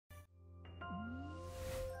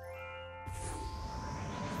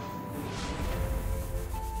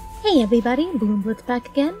Hey everybody, Bloomwood's back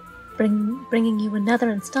again, bringing you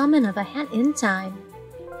another installment of A Hat in Time.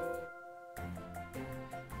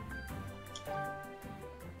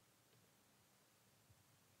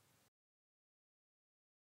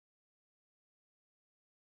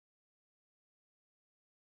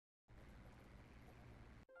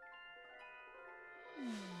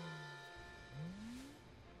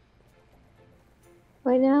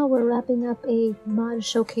 Right now we're wrapping up a mod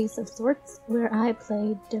showcase of sorts where I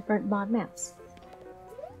played different mod maps.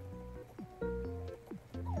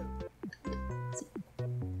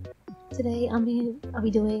 Today I'll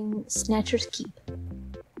be doing Snatcher's Keep.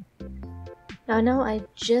 Now I know I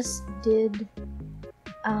just did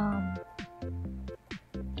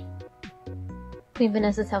Queen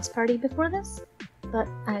Vanessa's house party before this, but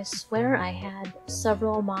I swear I had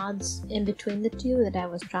several mods in between the two that I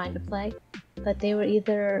was trying to play, but they were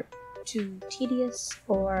either too tedious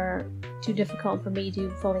or too difficult for me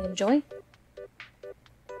to fully enjoy.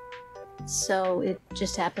 So it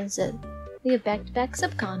just happens that we have back-to-back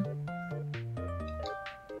subcon.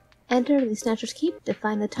 Enter the Snatcher's Keep to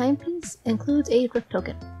find the timepiece, includes a rift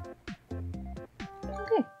token.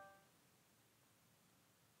 Okay.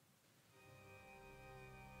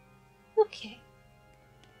 Okay.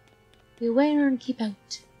 Beware and keep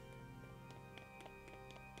out.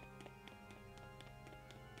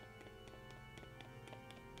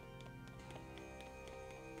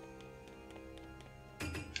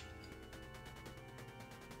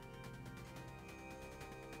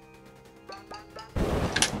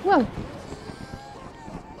 Whoa!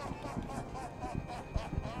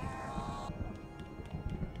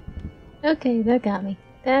 Okay, that got me.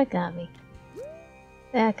 That got me.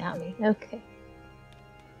 That got me. Okay.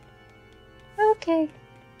 Okay.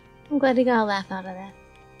 I'm glad you got a laugh out of that.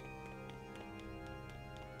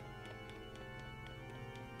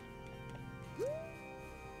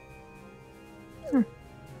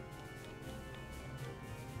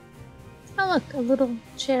 Oh look, a little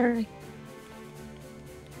chair.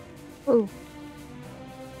 Ooh.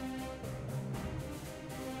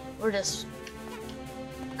 We're just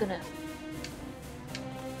gonna...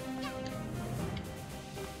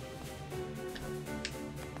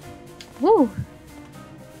 Woo!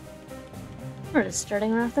 We're just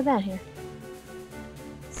starting right off the bat here.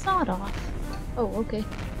 Sawed off. Oh, okay.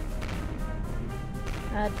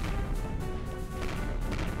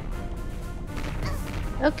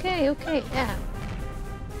 Okay, okay, yeah.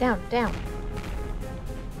 Down, down.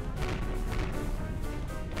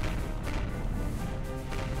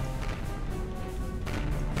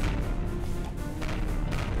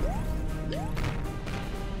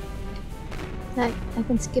 I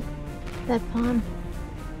can skip that pond.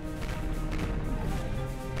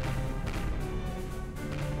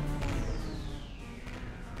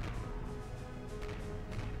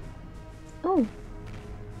 Oh!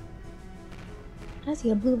 I see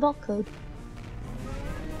a blue vault code.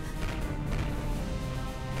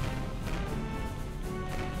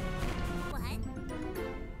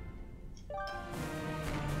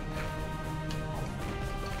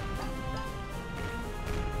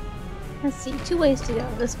 Let's see, two ways to go.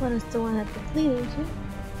 This one is the one I've completed to.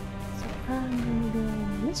 So I'm gonna go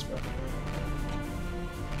in this room.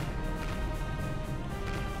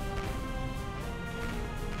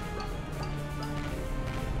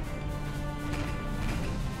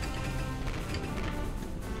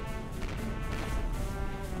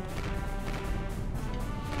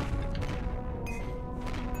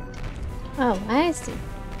 Oh, I see.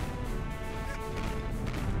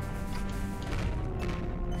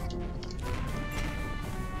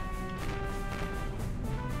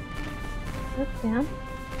 Look down.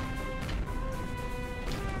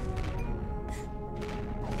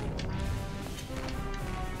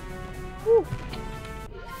 Whew.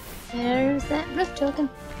 There's that rift token.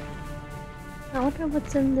 I wonder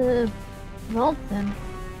what's in the vault then.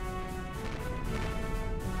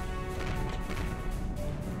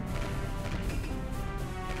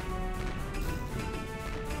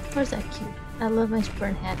 Where's that cute? I love my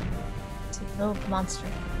sprint hat. It's a little monster.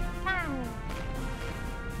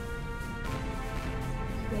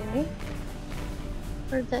 Okay.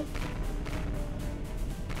 Where'd that?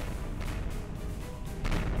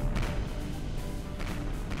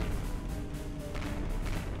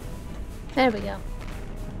 There we go.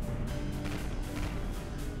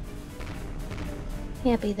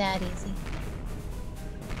 Can't be that easy.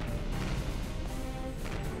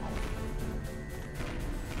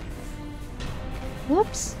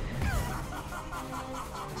 Whoops.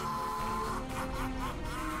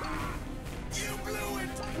 You blew it!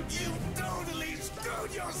 You totally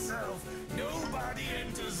screwed yourself! Nobody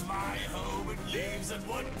enters my home and Leaves in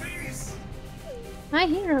one piece. I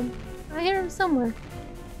hear him. I hear him somewhere.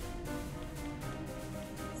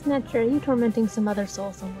 Snatcher, are you tormenting some other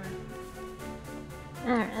soul somewhere?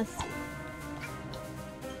 Alright, let's see.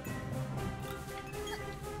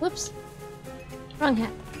 Whoops. Wrong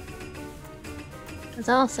hat. I was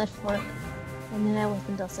all set for it. And then I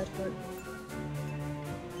wasn't all set for it.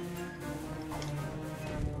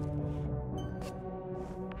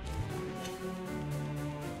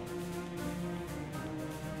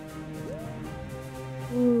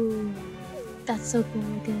 Ooh, that's so cool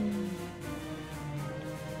looking.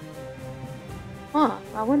 Huh,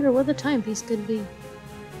 I wonder what the timepiece could be.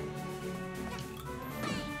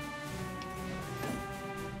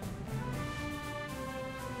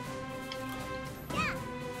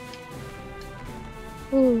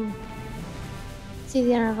 Ooh. See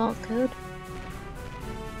the inner vault code?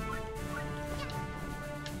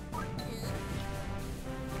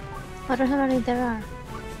 Wonder how many there are.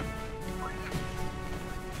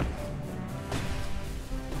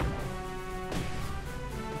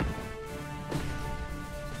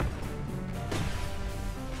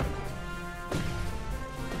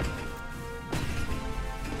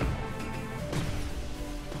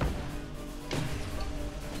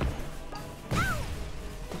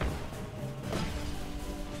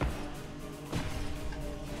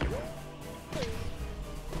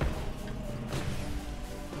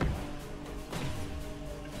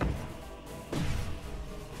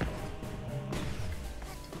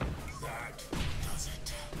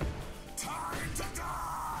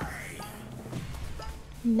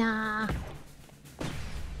 Nah.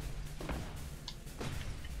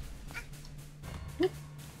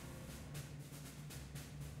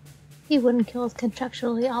 He wouldn't kill his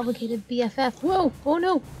contractually obligated BFF. Whoa! Oh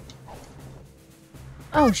no!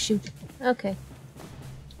 Oh shoot. Okay.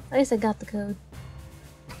 At least I got the code.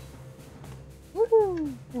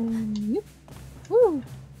 Woohoo! Yep. Woo!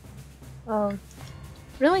 Oh.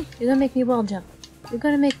 Really? You're gonna make me wall jump. You're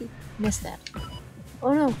gonna make me miss that.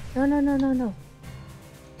 Oh no. No, no, no, no, no.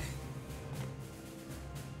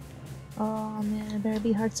 Oh man, better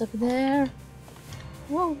be hearts up there.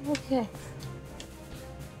 Whoa, okay.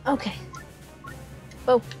 Okay.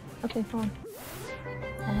 Oh, okay, hold on.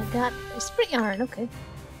 I got a spring iron, okay.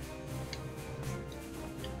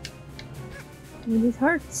 Need these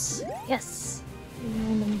hearts. Yes.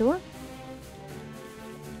 Random door.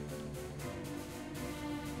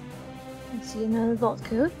 I see another vault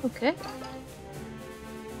code, okay.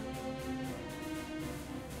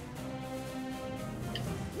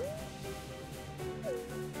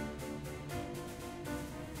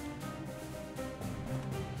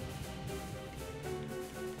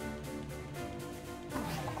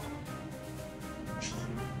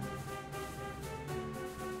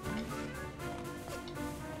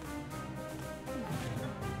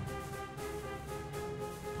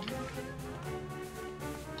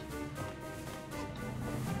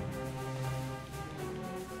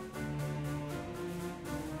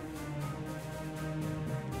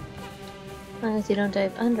 As long as you don't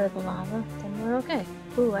dive under the lava, then we're okay.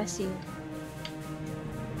 Ooh, I see you.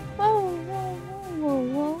 Whoa, whoa, whoa,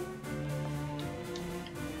 whoa, whoa.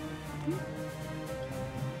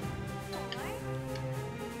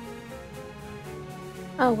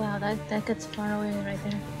 Oh wow, that gets far away right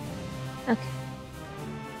there. Okay.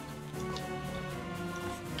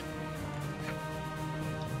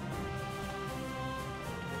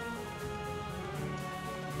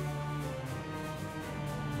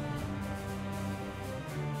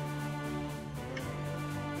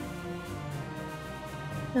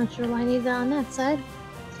 Not sure why I need that on that side.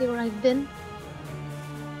 See where I've been.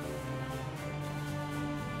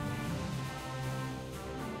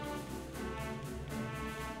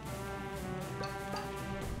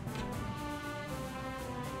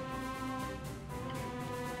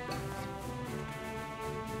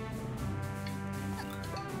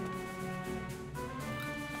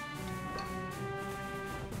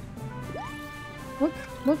 Whoop,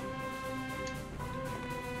 whoop.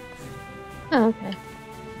 Oh, okay.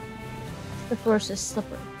 The force is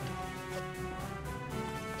slippery.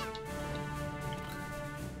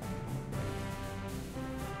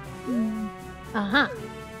 Aha!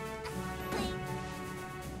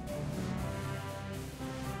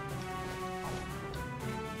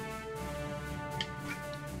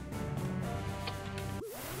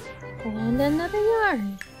 And another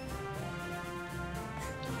yarn!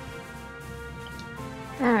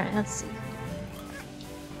 Alright, let's see.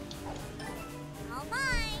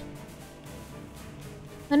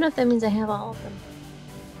 I don't know if that means I have all of them.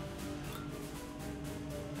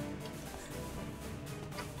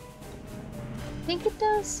 I think it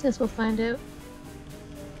does. Guess we'll find out.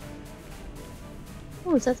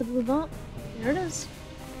 Oh, is that the blue vault? There it is.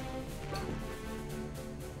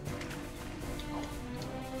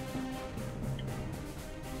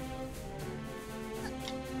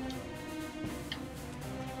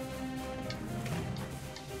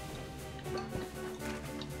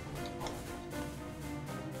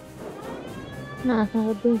 No, that's not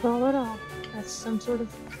a blue vault at all. That's some sort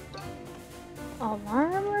of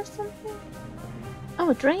alarm or something? Oh,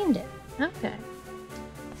 it drained it. Okay.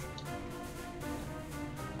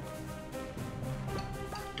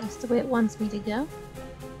 That's the way it wants me to go.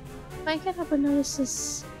 If I can't help but notice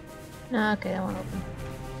this. No, okay, that won't open.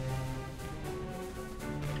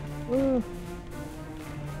 Ooh.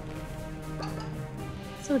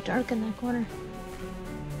 So dark in that corner.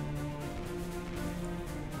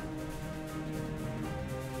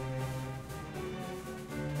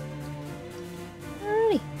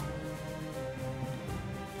 Alrighty.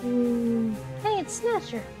 Hey, it's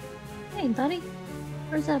Snatcher. Hey, buddy.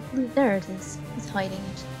 Where's that blue? There it is. He's hiding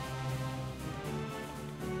it.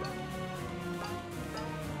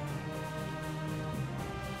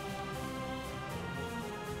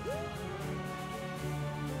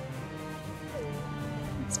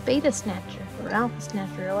 It's Beta Snatcher, or Alpha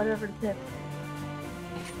Snatcher, or whatever it is.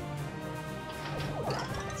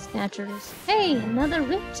 Snatchers. Hey, another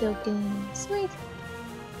whip token! Sweet!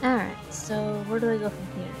 Alright, so where do I go from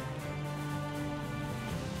here?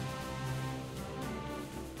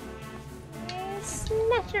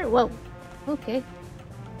 Snatcher! Whoa! Okay.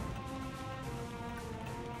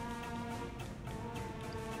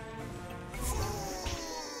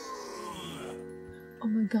 Oh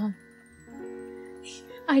my god.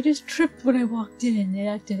 I just tripped when I walked in and it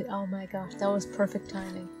acted. Oh my gosh, that was perfect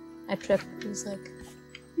timing. I tripped. It was like,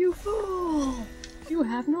 you fool! You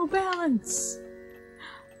have no balance!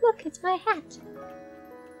 Look, it's my hat!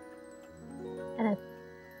 And is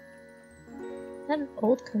that an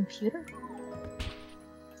old computer?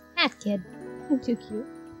 Hat kid. You're too cute.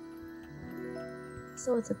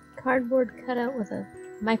 So it's a cardboard cutout with a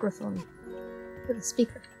microphone. With a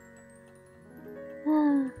speaker.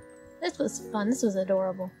 Ah, this was fun. This was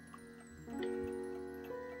adorable.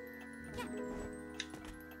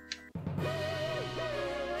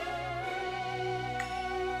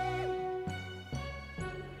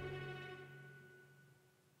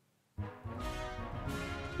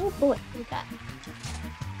 Oh boy, what we got?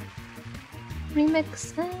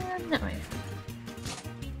 Remix, not right.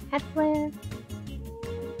 Hat flare.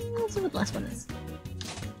 Let's see what the last one is.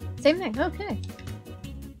 Same thing, okay.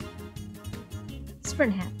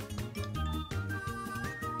 Sprint hat.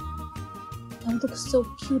 Oh, it looks so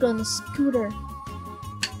cute on the scooter.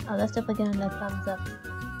 Oh, that's definitely getting that thumbs up.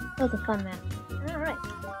 That was a fun map. Alright.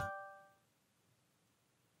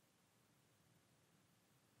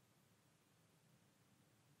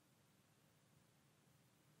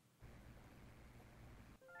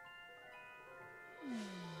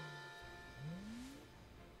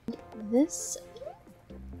 This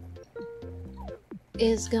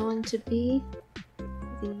is going to be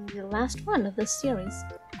the last one of this series.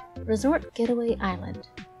 Resort Getaway Island.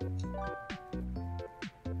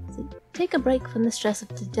 So take a break from the stress of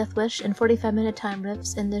the Death Wish and 45-minute time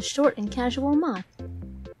rips in this short and casual moth.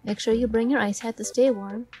 Make sure you bring your ice hat to stay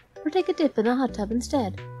warm, or take a dip in the hot tub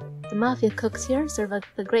instead. The Mafia cooks here serve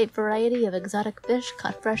a great variety of exotic fish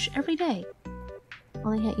caught fresh every day.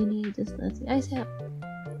 Only hat you need is the ice hat.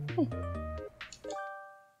 Okay.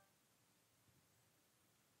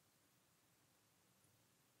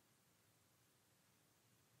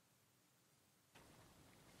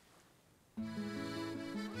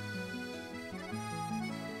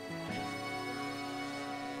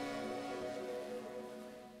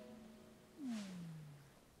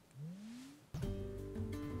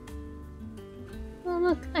 Oh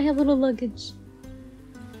look, I have little luggage.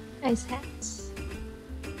 Ice hats.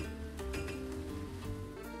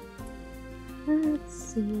 Let's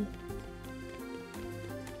see.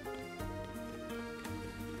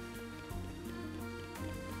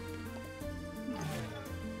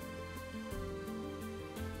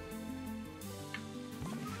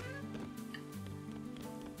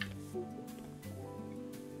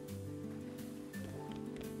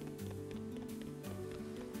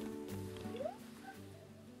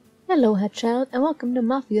 Hello, Hatchild, and welcome to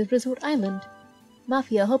Mafia's Resort Island.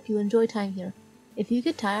 Mafia hope you enjoy time here. If you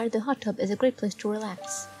get tired, the hot tub is a great place to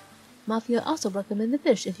relax. Mafia also recommend the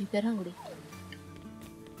fish if you get hungry.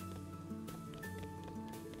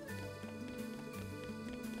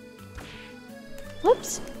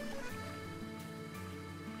 Whoops!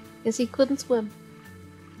 Guess he couldn't swim.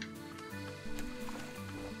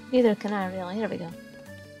 Neither can I, really. Here we go.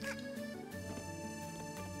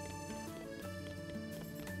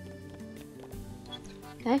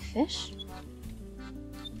 Can I fish?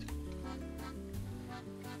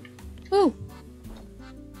 Ooh!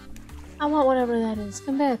 I want whatever that is.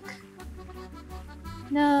 Come back.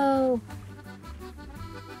 No!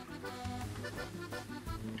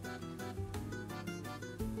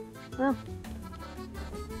 Well.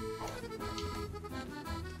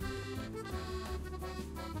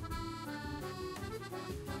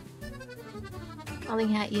 Only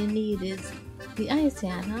hat you need is the ice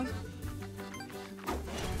hat, huh?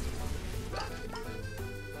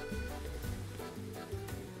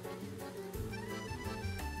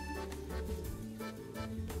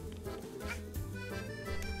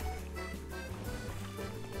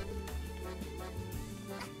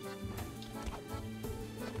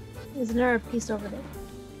 There's another piece over there.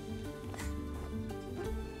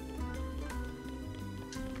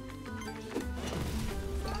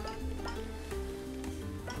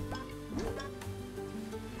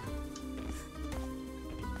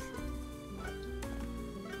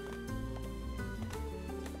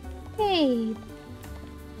 Hey!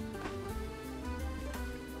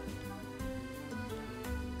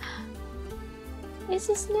 It's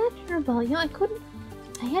a Snatcher ball. You know, I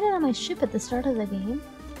had it on my ship at the start of the game.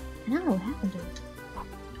 I don't know what happened to it.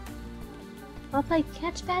 I'll play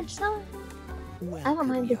catch badge seller. I don't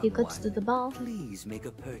mind if you glitch through the ball. Please make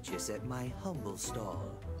a purchase at my humble stall.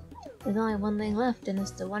 There's only one thing left, and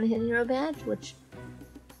it's the one-hit hero badge, which...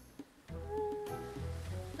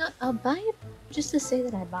 No, I'll buy it just to say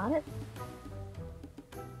that I bought it.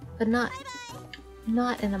 But not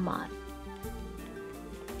in a mod.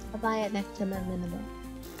 I'll buy it next to my minimum.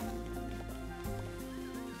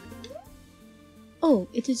 Oh,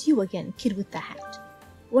 it is you again, kid with the hat.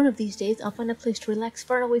 One of these days, I'll find a place to relax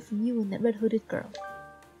far away from you and that red-hooded girl.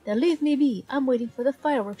 Now leave me be, I'm waiting for the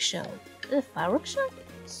fireworks show. The fireworks show?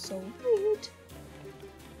 So weird.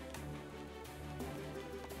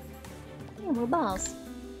 Yeah, more balls.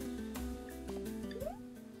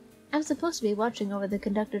 I'm supposed to be watching over the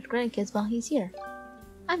conductor's grandkids while he's here.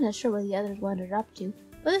 I'm not sure what the others wandered up to,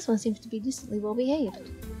 but this one seems to be decently well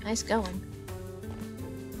behaved. Nice going.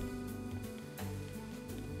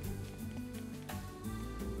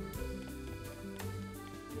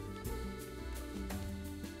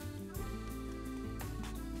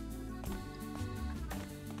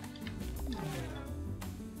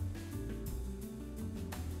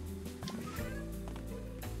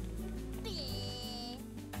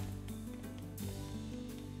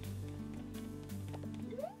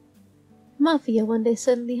 Mafia one day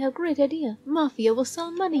suddenly have great idea. Mafia will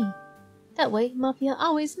sell money. That way, Mafia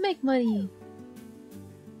always make money.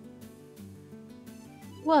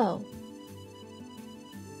 Whoa.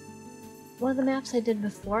 One of the maps I did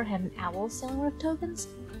before had an owl seller of tokens,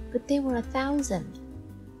 but they were 1,000.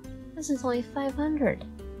 This is only 500.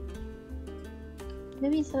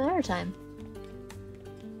 Maybe some other time.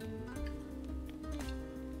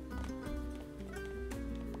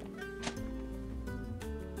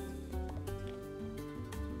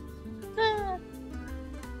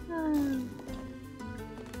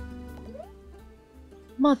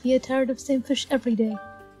 Mafia tired of same fish every day.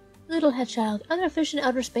 Little head child, are there fish in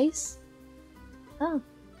outer space? Oh.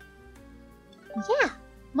 Yeah!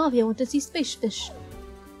 Mafia want to see space fish.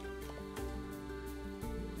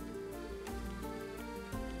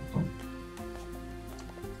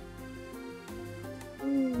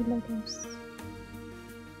 Ooh, lighthouse.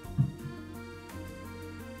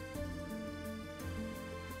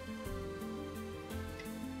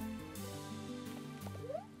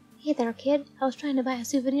 Hey there, kid. I was trying to buy a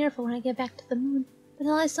souvenir for when I get back to the moon, but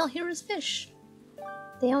all I saw here is fish.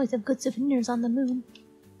 They always have good souvenirs on the moon.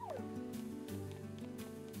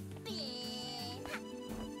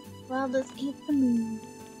 Well, this ain't the moon.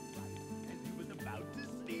 And he was about to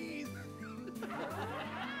sneeze.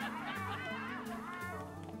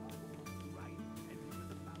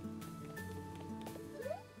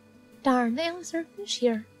 Darn, they only serve fish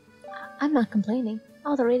here. I'm not complaining.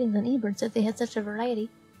 All the ratings on eBird said they had such a variety.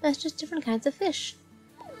 That's just different kinds of fish.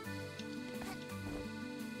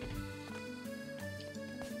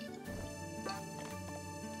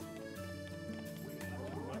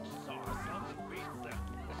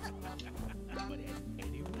 But has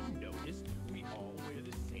anyone noticed we all wear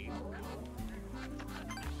the same coat?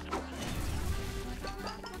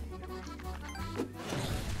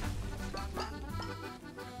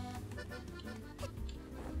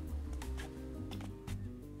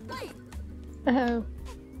 Oh.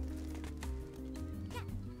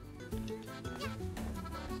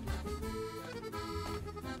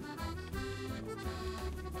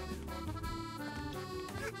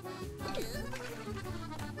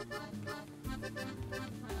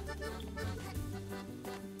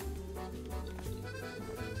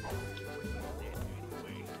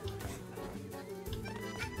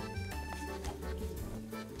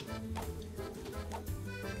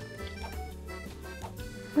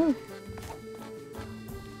 Oh.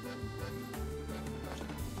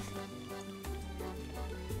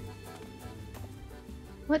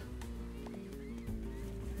 What?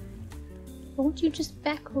 Won't you just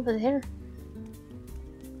back over there?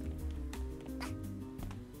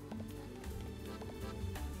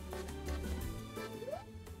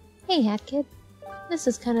 Hey, Hat Kid. This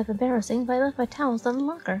is kind of embarrassing, but I left my towels in the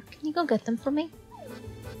locker. Can you go get them for me? So I said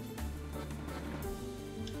to her,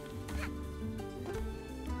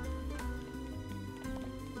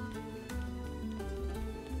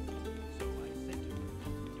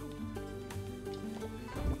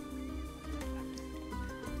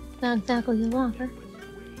 Knock tackle your locker. "There was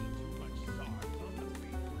way too much sauce on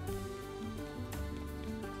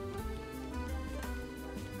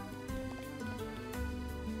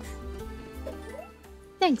the wheel."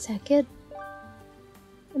 Thanks, Hat Kid.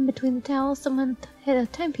 In between the towels, someone hit a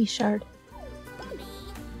timepiece shard.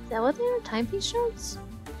 Is that what they are? Timepiece shards?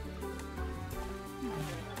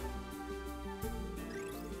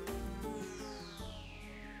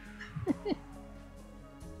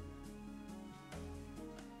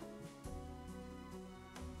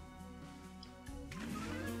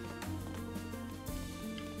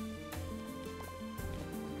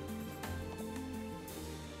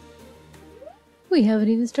 We haven't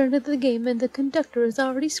even started the game and the conductor is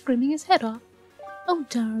already screaming his head off. Oh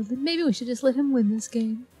darling, maybe we should just let him win this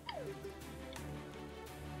game.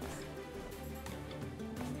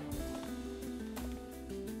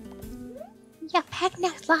 Yeah,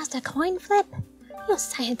 Pagnax lost a coin flip? You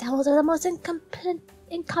science owls are the most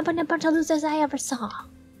incompetent bunch of losers I ever saw.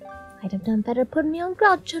 I'd have done better putting my own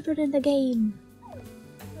grandchildren in the game.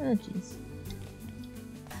 Oh jeez.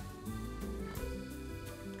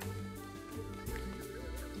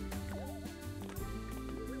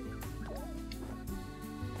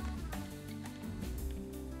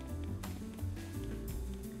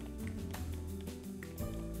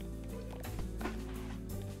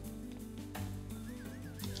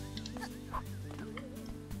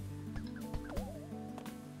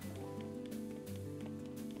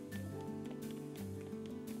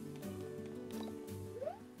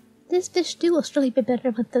 This fish stew will surely be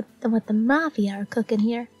better than what the mafia are cooking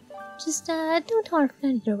here. Just, don't tell our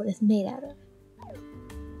friend here what it's made out of.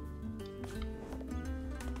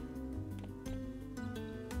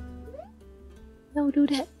 No,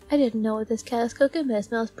 dude, I didn't know what this cat is cooking, but it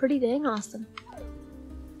smells pretty dang awesome.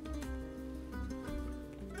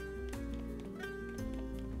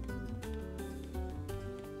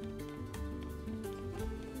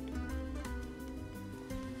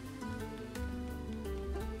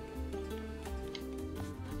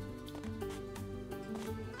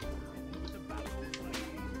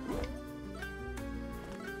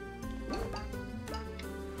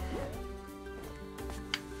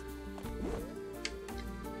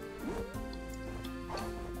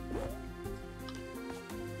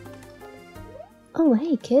 Oh,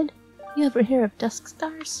 hey, kid. You ever hear of dusk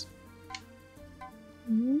stars?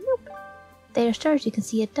 Nope. They are stars you can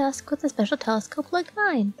see at dusk with a special telescope like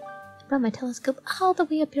mine. I brought my telescope all the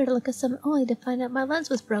way up here to look at some only to find out my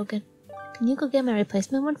lens was broken. Can you go get my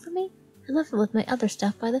replacement one for me? I left it with my other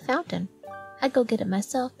stuff by the fountain. I'd go get it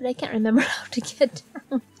myself, but I can't remember how to get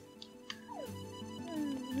down.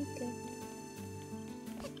 Okay.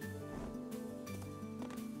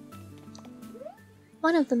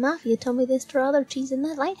 One of the mafia told me they store all their cheese in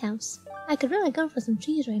that lighthouse. I could really go for some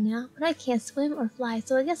cheese right now, but I can't swim or fly,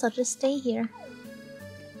 so I guess I'll just stay here.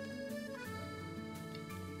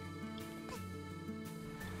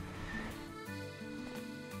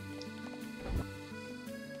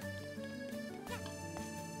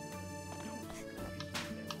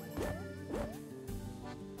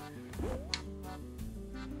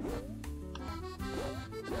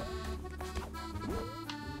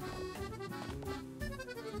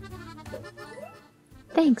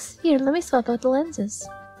 Thanks. Here, let me swap out the lenses.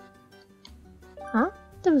 Huh?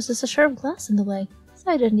 There was just a shard of glass in the way,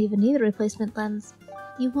 so I didn't even need a replacement lens.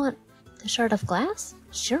 You want the shard of glass?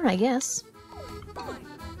 Sure, I guess.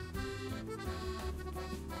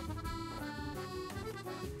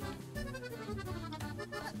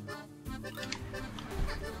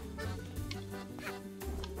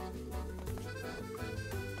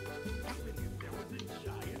 There was a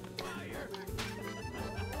giant fire.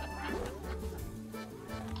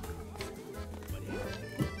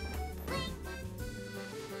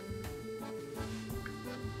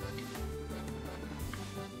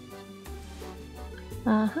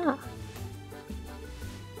 But Aha.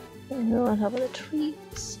 And on top of the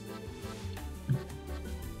trees.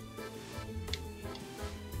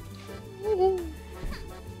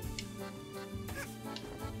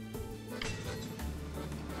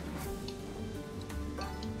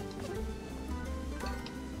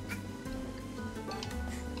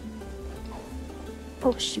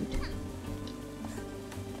 Oh shoot.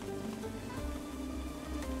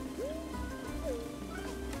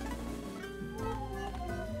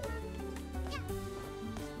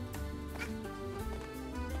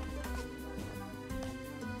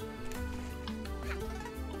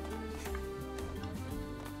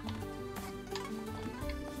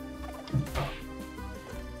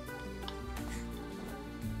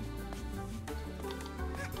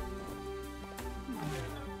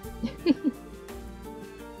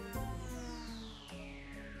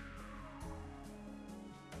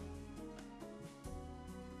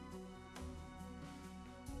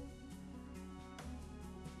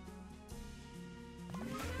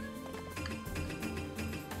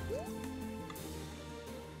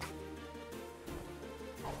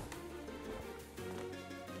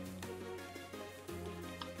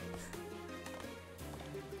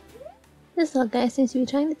 This little guy seems to be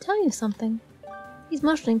trying to tell you something. He's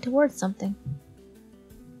motioning towards something.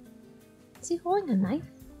 Is he holding a knife?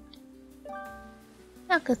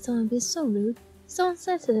 How could someone be so rude, so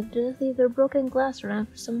insensitive to leave their broken glass around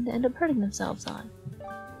for someone to end up hurting themselves on?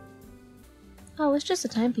 Oh, it's just a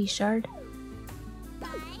timepiece shard.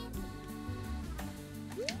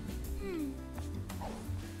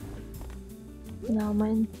 No,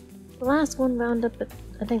 mine. The last one round up at,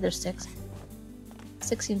 I think there's 6.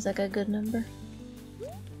 6 seems like a good number.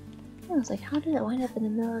 I was like, how did it wind up in the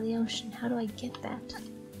middle of the ocean? How do I get that?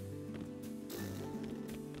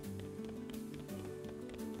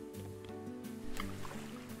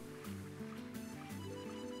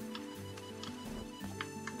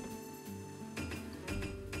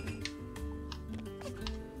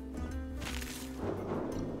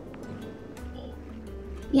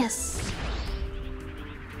 Yes!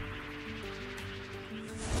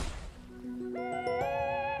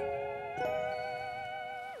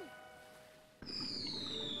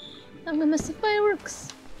 I'm gonna miss the fireworks!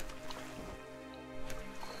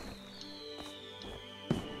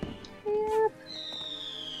 Yep!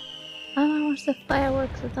 I wanna watch the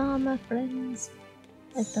fireworks with all my friends.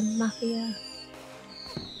 Like the mafia.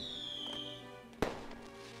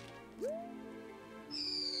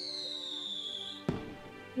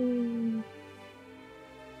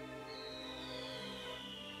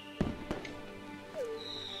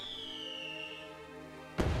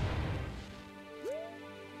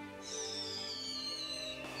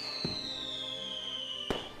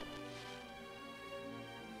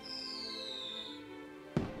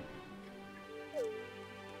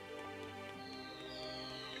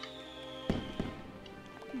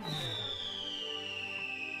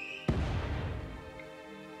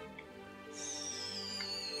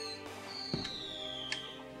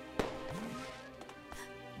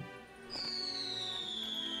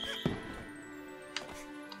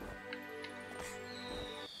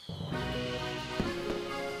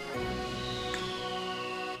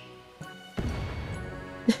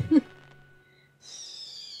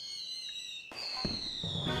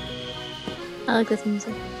 I like this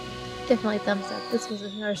music. Definitely thumbs up. This was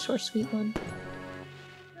another short, sweet one.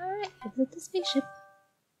 Alright, exit the spaceship.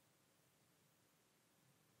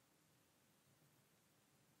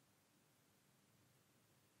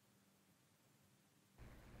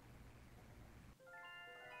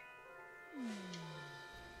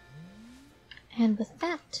 And with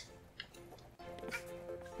that,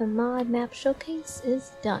 the mod map showcase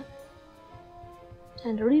is done.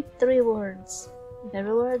 Time to reap the rewards. By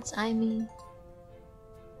rewards, I mean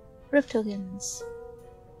Rift tokens.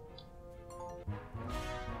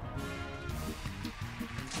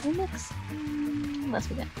 Remix? What else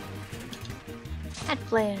we got? Hat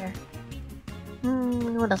flare.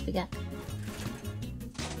 What else we got?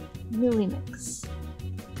 New remix.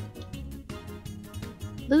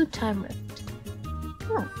 Blue time rift.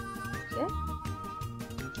 Oh, okay.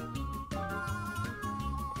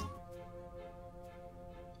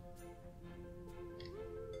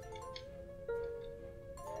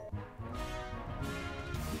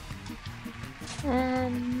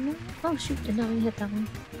 And oh shoot, did not even hit that one.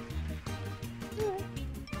 Alright.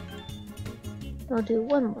 I'll do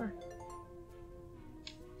one more.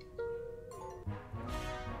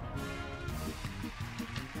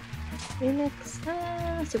 Remix.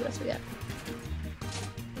 Let's see what else we got.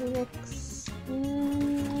 Remix.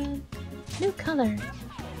 And new color.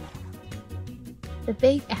 The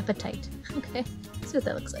Big Appetite. Okay, let's see what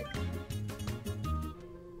that looks like.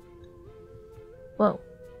 Whoa.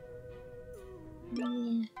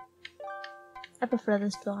 Yeah. I prefer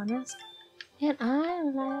this Dweller mask. And I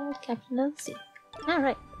like Captain of the Sea.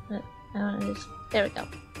 Alright. I want to just. There we go.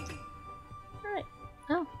 Alright.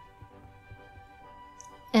 Oh.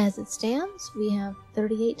 As it stands, we have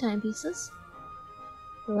 38 timepieces.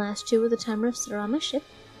 The last 2 of the time rifts are on my ship.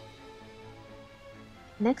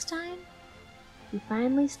 Next time, we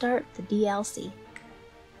finally start the DLC.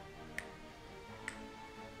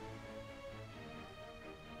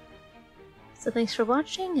 So thanks for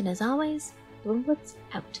watching, and as always, Bloomwoods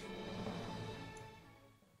out.